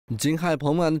Jing,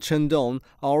 Haipeng and Chen are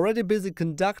already busy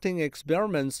conducting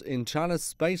experiments in China's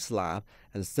space lab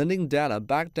and sending data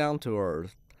back down to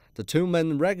Earth. The two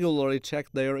men regularly check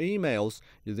their emails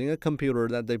using a computer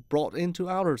that they brought into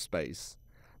outer space.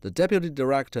 The deputy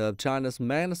director of China's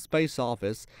manned space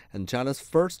office and China's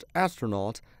first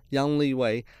astronaut, Yang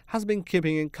Liwei, has been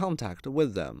keeping in contact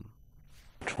with them.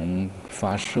 The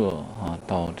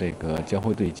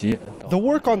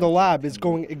work on the lab is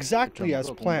going exactly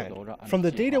as planned. From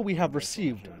the data we have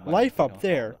received, life up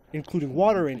there, including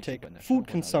water intake, food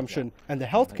consumption, and the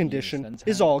health condition,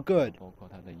 is all good.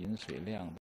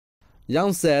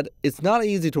 Yang said it's not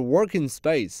easy to work in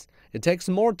space. It takes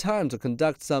more time to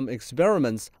conduct some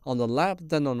experiments on the lab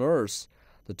than on Earth.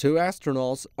 The two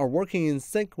astronauts are working in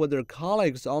sync with their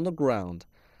colleagues on the ground.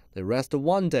 They rest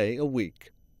 1 day a week.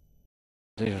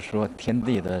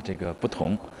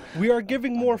 We are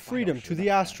giving more freedom to the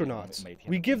astronauts.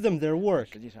 We give them their work,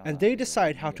 and they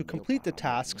decide how to complete the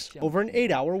tasks over an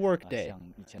 8-hour workday.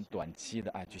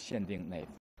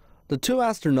 The two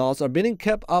astronauts are being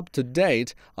kept up to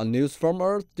date on news from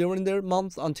Earth during their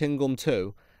month on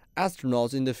Tiangong-2.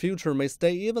 Astronauts in the future may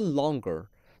stay even longer,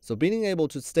 so being able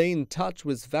to stay in touch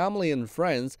with family and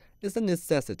friends is a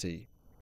necessity.